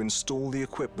began to install the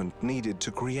equipment needed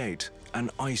to create an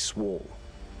ice wall.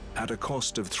 At a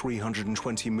cost of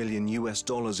 $320 million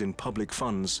in public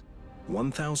funds,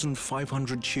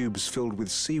 1,500 tubes filled with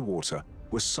seawater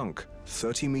were sunk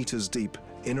 30 meters deep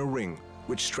in a ring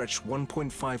which stretched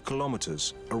 1.5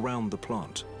 kilometers around the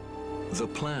plant. The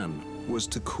plan was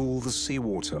to cool the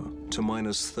seawater to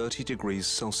minus 30 degrees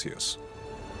Celsius.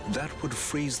 That would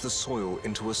freeze the soil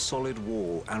into a solid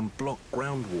wall and block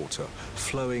groundwater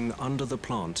flowing under the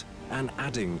plant and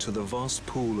adding to the vast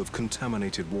pool of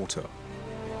contaminated water.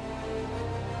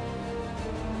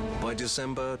 By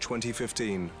December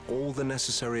 2015, all the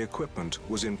necessary equipment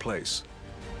was in place.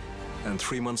 And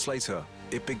 3 months later,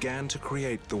 it began to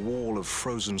create the wall of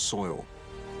frozen soil.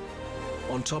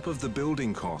 On top of the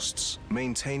building costs,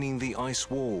 maintaining the ice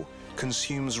wall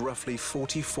consumes roughly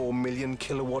 44 million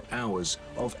kilowatt hours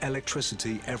of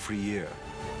electricity every year.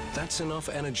 That's enough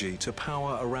energy to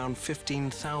power around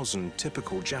 15,000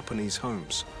 typical Japanese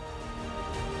homes.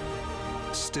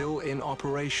 Still in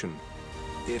operation,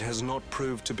 it has not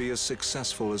proved to be as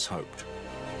successful as hoped.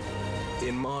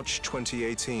 In March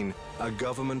 2018, a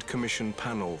government-commissioned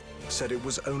panel said it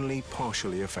was only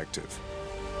partially effective.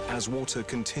 As water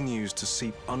continues to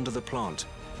seep under the plant,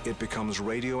 it becomes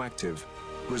radioactive,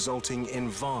 resulting in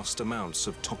vast amounts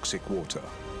of toxic water.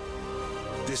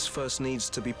 This first needs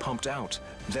to be pumped out,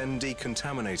 then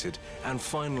decontaminated, and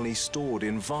finally stored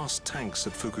in vast tanks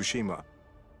at Fukushima.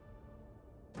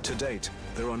 To date,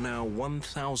 there are now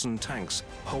 1,000 tanks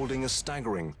holding a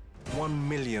staggering 1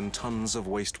 million tons of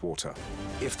wastewater.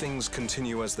 If things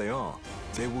continue as they are,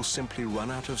 they will simply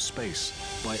run out of space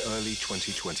by early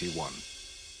 2021.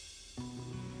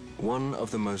 One of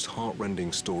the most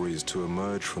heartrending stories to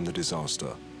emerge from the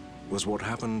disaster was what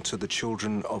happened to the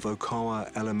children of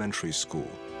Okawa Elementary School,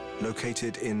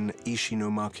 located in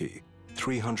Ishinomaki,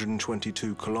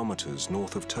 322 kilometers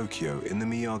north of Tokyo in the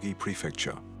Miyagi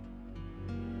Prefecture.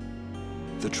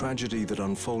 The tragedy that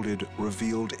unfolded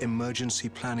revealed emergency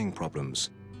planning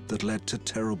problems that led to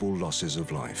terrible losses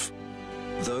of life.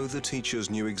 Though the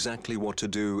teachers knew exactly what to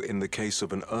do in the case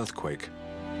of an earthquake,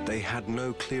 they had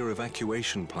no clear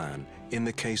evacuation plan in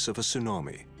the case of a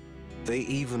tsunami. They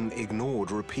even ignored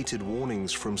repeated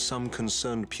warnings from some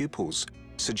concerned pupils,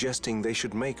 suggesting they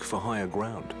should make for higher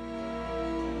ground.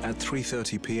 At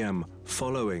 3:30 p.m.,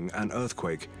 following an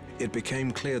earthquake, it became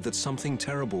clear that something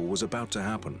terrible was about to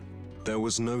happen. There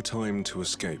was no time to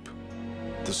escape.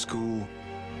 The school,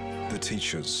 the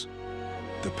teachers,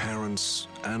 the parents,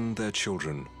 and their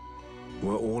children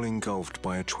were all engulfed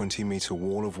by a 20-meter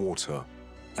wall of water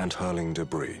and hurling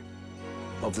debris.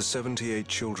 Of the 78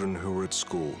 children who were at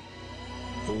school,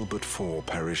 all but 4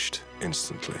 perished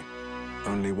instantly.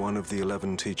 only one of the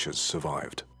 11 teachers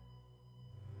survived.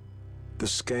 The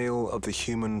scale of the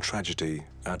human tragedy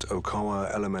at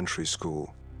Okawa Elementary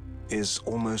School is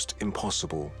almost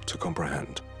impossible to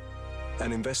comprehend.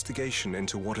 An investigation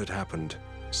into what had happened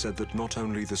said that not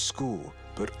only the school,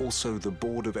 but also the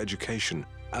Board of Education,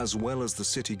 as well as the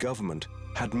city government,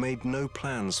 had made no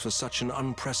plans for such an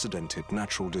unprecedented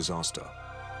natural disaster.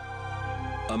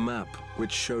 A map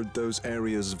which showed those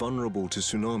areas vulnerable to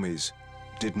tsunamis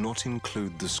did not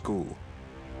include the school,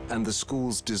 and the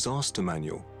school's disaster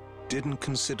manual didn't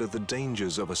consider the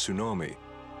dangers of a tsunami,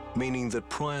 meaning that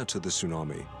prior to the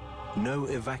tsunami, no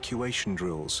evacuation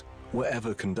drills were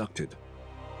ever conducted.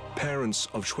 Parents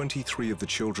of 23 of the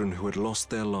children who had lost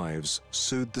their lives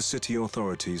sued the city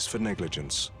authorities for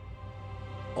negligence.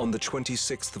 On the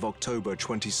 26th of October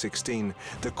 2016,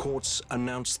 the courts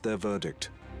announced their verdict.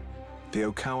 The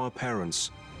Okawa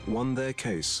parents won their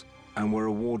case and were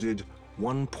awarded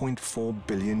 1.4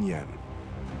 billion yen.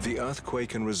 The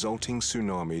earthquake and resulting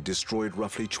tsunami destroyed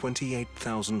roughly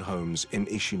 28,000 homes in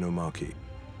Ishinomaki.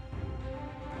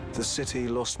 The city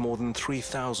lost more than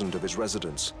 3,000 of its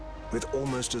residents, with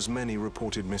almost as many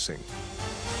reported missing.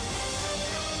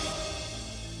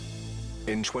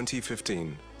 In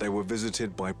 2015, they were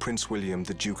visited by Prince William,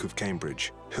 the Duke of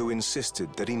Cambridge, who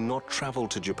insisted that he not travel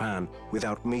to Japan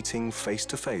without meeting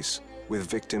face-to-face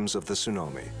with victims of the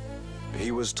tsunami.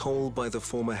 He was told by the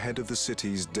former head of the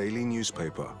city's daily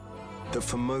newspaper that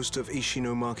for most of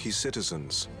Ishinomiki's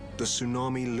citizens, the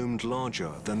tsunami loomed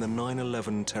larger than the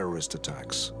 9/11 terrorist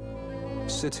attacks.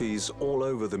 Cities all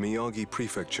over the Miyagi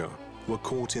prefecture were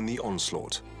caught in the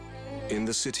onslaught. In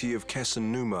the city of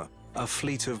Kesennuma, a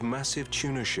fleet of massive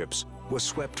tuna ships were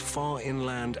swept far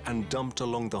inland and dumped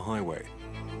along the highway.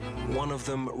 One of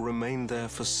them remained there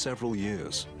for several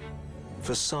years.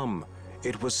 For some,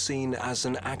 it was seen as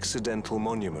an accidental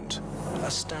monument,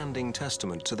 a standing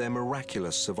testament to their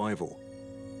miraculous survival.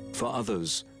 For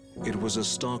others, it was a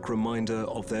stark reminder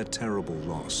of their terrible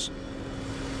loss.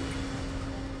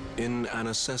 In an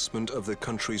assessment of the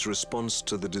country's response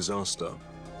to the disaster,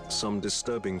 some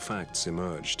disturbing facts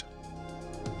emerged.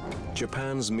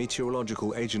 Japan's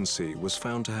meteorological agency was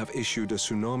found to have issued a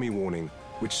tsunami warning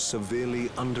which severely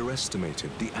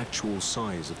underestimated the actual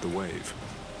size of the wave.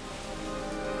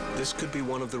 This could be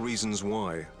one of the reasons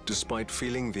why, despite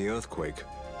feeling the earthquake,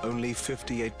 only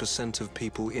 58% of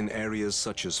people in areas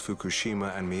such as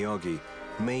Fukushima and Miyagi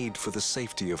made for the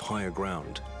safety of higher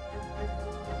ground.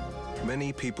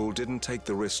 Many people didn't take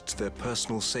the risk to their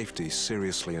personal safety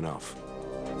seriously enough.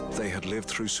 They had lived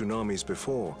through tsunamis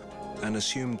before and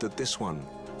assumed that this one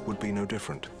would be no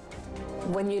different.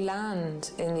 When you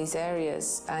land in these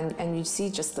areas and you see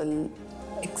just the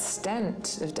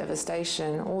extent of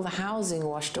devastation, all the housing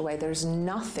washed away, there's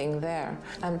nothing there,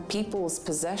 and people's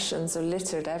possessions are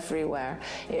littered everywhere,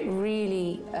 it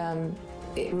really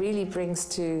brings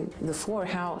to the fore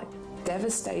how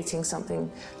devastating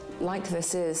something like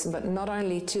this is, but not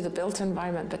only to the built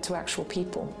environment, but to actual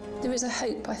people. There is a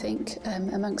hope, I think,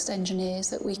 amongst engineers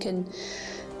that we can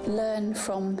learn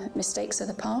from mistakes of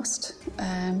the past,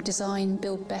 design,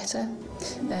 build better,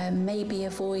 maybe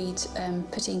avoid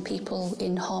putting people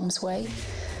in harm's way.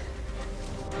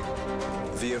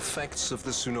 The effects of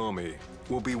the tsunami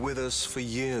will be with us for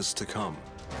years to come,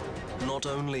 not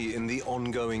only in the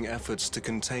ongoing efforts to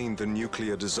contain the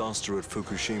nuclear disaster at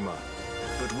Fukushima,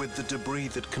 but with the debris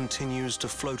that continues to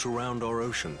float around our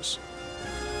oceans.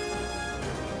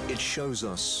 It shows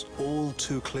us all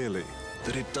too clearly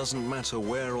that it doesn't matter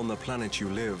where on the planet you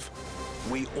live,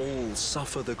 we all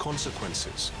suffer the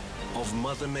consequences of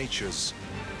Mother Nature's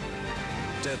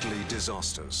deadly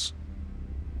disasters.